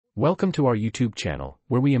Welcome to our YouTube channel,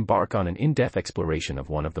 where we embark on an in-depth exploration of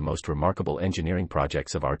one of the most remarkable engineering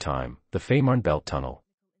projects of our time, the Fehmarn Belt Tunnel.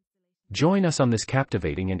 Join us on this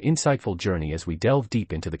captivating and insightful journey as we delve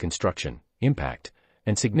deep into the construction, impact,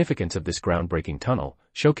 and significance of this groundbreaking tunnel,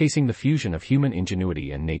 showcasing the fusion of human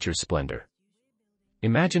ingenuity and nature's splendor.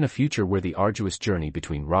 Imagine a future where the arduous journey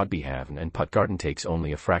between Rodbyhavn and Puttgarden takes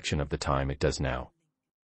only a fraction of the time it does now.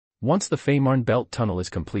 Once the Fehmarn Belt Tunnel is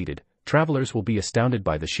completed, travelers will be astounded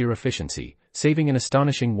by the sheer efficiency, saving an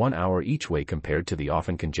astonishing 1 hour each way compared to the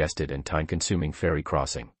often congested and time-consuming ferry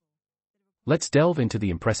crossing. Let's delve into the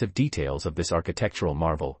impressive details of this architectural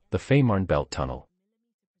marvel, the Fehmarn Belt Tunnel.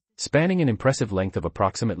 Spanning an impressive length of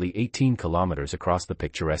approximately 18 kilometers across the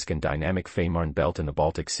picturesque and dynamic Fehmarn Belt in the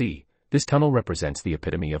Baltic Sea, this tunnel represents the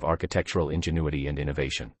epitome of architectural ingenuity and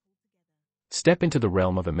innovation. Step into the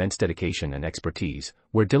realm of immense dedication and expertise,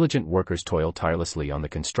 where diligent workers toil tirelessly on the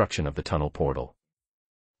construction of the tunnel portal.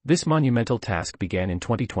 This monumental task began in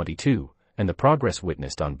 2022, and the progress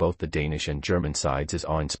witnessed on both the Danish and German sides is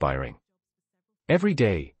awe-inspiring. Every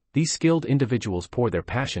day, these skilled individuals pour their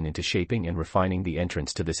passion into shaping and refining the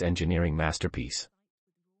entrance to this engineering masterpiece.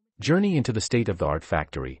 Journey into the state-of-the-art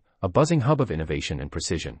factory, a buzzing hub of innovation and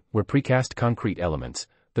precision, where precast concrete elements,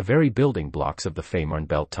 the very building blocks of the Fehmarn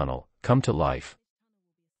Belt Tunnel, come to life.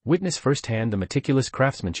 Witness firsthand the meticulous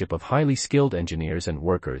craftsmanship of highly skilled engineers and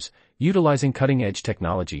workers, utilizing cutting-edge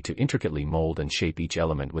technology to intricately mold and shape each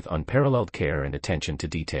element with unparalleled care and attention to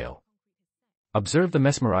detail. Observe the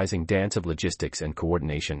mesmerizing dance of logistics and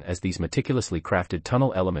coordination as these meticulously crafted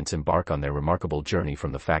tunnel elements embark on their remarkable journey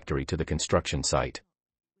from the factory to the construction site.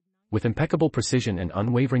 With impeccable precision and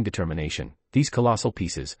unwavering determination, these colossal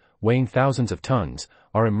pieces, weighing thousands of tons,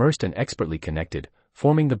 are immersed and expertly connected,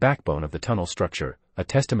 forming the backbone of the tunnel structure, a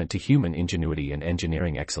testament to human ingenuity and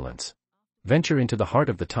engineering excellence. Venture into the heart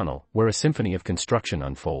of the tunnel, where a symphony of construction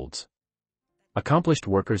unfolds. Accomplished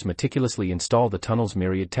workers meticulously install the tunnel's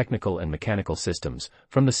myriad technical and mechanical systems,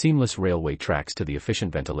 from the seamless railway tracks to the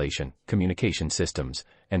efficient ventilation, communication systems,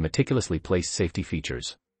 and meticulously placed safety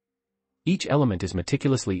features. Each element is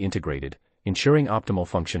meticulously integrated, ensuring optimal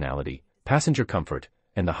functionality, passenger comfort,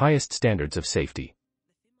 and the highest standards of safety.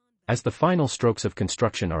 As the final strokes of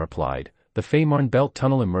construction are applied, the Fehmarn Belt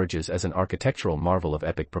Tunnel emerges as an architectural marvel of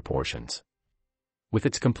epic proportions. With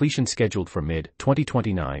its completion scheduled for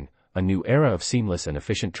mid-2029, a new era of seamless and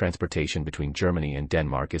efficient transportation between Germany and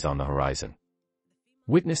Denmark is on the horizon.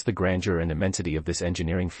 Witness the grandeur and immensity of this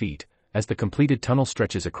engineering feat, as the completed tunnel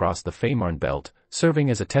stretches across the Fehmarn Belt, serving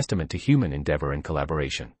as a testament to human endeavor and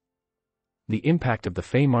collaboration. The impact of the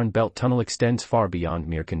Fehmarn Belt Tunnel extends far beyond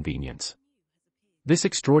mere convenience. This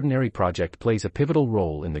extraordinary project plays a pivotal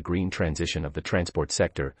role in the green transition of the transport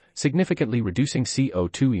sector, significantly reducing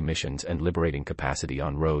CO2 emissions and liberating capacity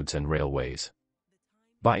on roads and railways.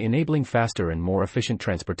 By enabling faster and more efficient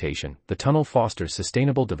transportation, the tunnel fosters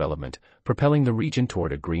sustainable development, propelling the region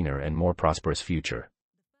toward a greener and more prosperous future.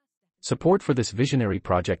 Support for this visionary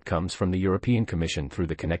project comes from the European Commission through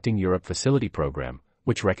the Connecting Europe Facility Program,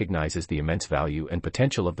 which recognizes the immense value and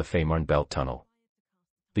potential of the Fehmarn Belt Tunnel.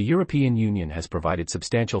 The European Union has provided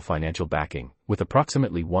substantial financial backing, with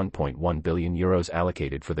approximately €1.1 billion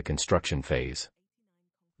allocated for the construction phase.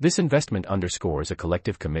 This investment underscores a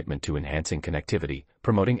collective commitment to enhancing connectivity,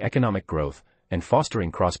 promoting economic growth, and fostering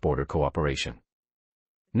cross-border cooperation.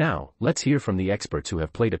 Now, let's hear from the experts who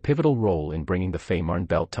have played a pivotal role in bringing the Fehmarn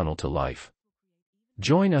Belt Tunnel to life.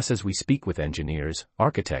 Join us as we speak with engineers,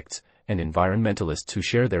 architects, and environmentalists who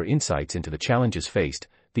share their insights into the challenges faced,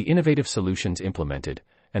 the innovative solutions implemented,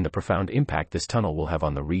 and the profound impact this tunnel will have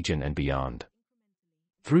on the region and beyond.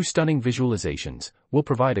 Through stunning visualizations, we'll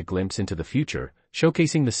provide a glimpse into the future,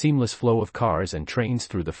 showcasing the seamless flow of cars and trains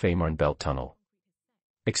through the Fehmarn Belt Tunnel.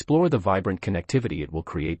 Explore the vibrant connectivity it will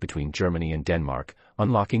create between Germany and Denmark,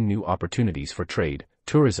 unlocking new opportunities for trade,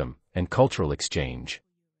 tourism, and cultural exchange.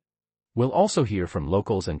 We'll also hear from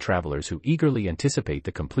locals and travelers who eagerly anticipate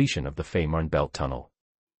the completion of the Fehmarn Belt Tunnel.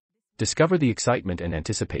 Discover the excitement and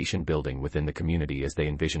anticipation building within the community as they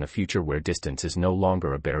envision a future where distance is no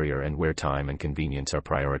longer a barrier and where time and convenience are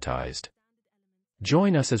prioritized.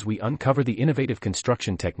 Join us as we uncover the innovative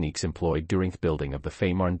construction techniques employed during the building of the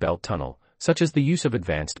Fehmarn Belt Tunnel, such as the use of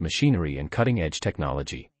advanced machinery and cutting-edge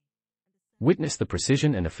technology. Witness the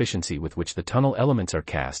precision and efficiency with which the tunnel elements are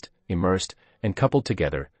cast, immersed, and coupled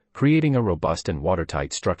together, creating a robust and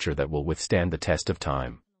watertight structure that will withstand the test of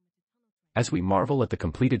time. As we marvel at the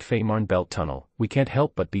completed Fehmarn Belt Tunnel, we can't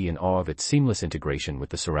help but be in awe of its seamless integration with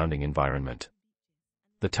the surrounding environment.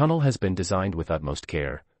 The tunnel has been designed with utmost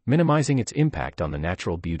care, minimizing its impact on the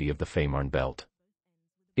natural beauty of the Fehmarn Belt.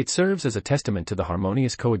 It serves as a testament to the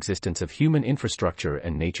harmonious coexistence of human infrastructure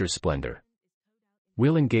and nature's splendor.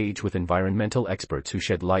 We'll engage with environmental experts who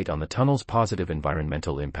shed light on the tunnel's positive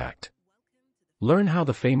environmental impact. Learn how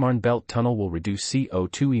the Fehmarn Belt Tunnel will reduce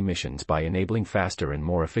CO2 emissions by enabling faster and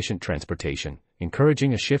more efficient transportation,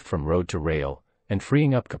 encouraging a shift from road to rail, and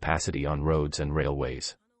freeing up capacity on roads and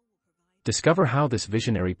railways. Discover how this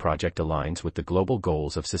visionary project aligns with the global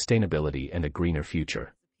goals of sustainability and a greener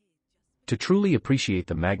future. To truly appreciate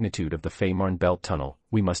the magnitude of the Fehmarn Belt Tunnel,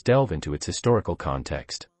 we must delve into its historical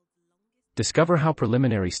context. Discover how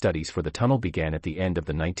preliminary studies for the tunnel began at the end of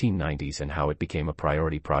the 1990s and how it became a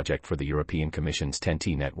priority project for the European Commission's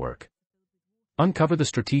TEN-T network. Uncover the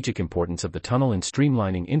strategic importance of the tunnel in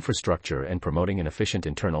streamlining infrastructure and promoting an efficient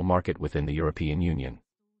internal market within the European Union.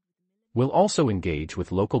 We'll also engage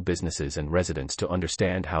with local businesses and residents to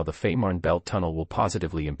understand how the Fehmarn Belt Tunnel will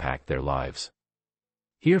positively impact their lives.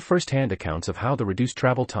 Hear first-hand accounts of how the reduced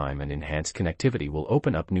travel time and enhanced connectivity will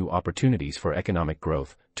open up new opportunities for economic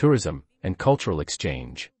growth, tourism, and cultural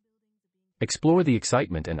exchange. Explore the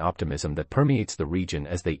excitement and optimism that permeates the region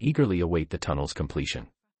as they eagerly await the tunnel's completion.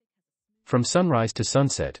 From sunrise to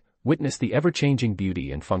sunset, witness the ever-changing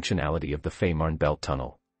beauty and functionality of the Fehmarn Belt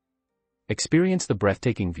Tunnel. Experience the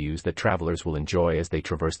breathtaking views that travelers will enjoy as they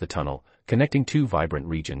traverse the tunnel, connecting two vibrant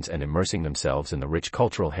regions and immersing themselves in the rich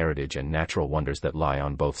cultural heritage and natural wonders that lie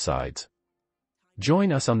on both sides.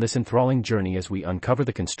 Join us on this enthralling journey as we uncover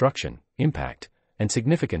the construction, impact, and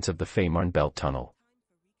significance of the Fehmarn Belt Tunnel.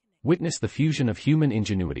 Witness the fusion of human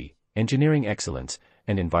ingenuity, engineering excellence,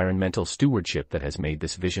 and environmental stewardship that has made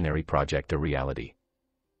this visionary project a reality.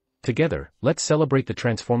 Together, let's celebrate the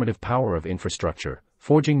transformative power of infrastructure,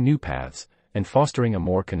 forging new paths, and fostering a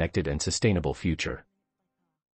more connected and sustainable future.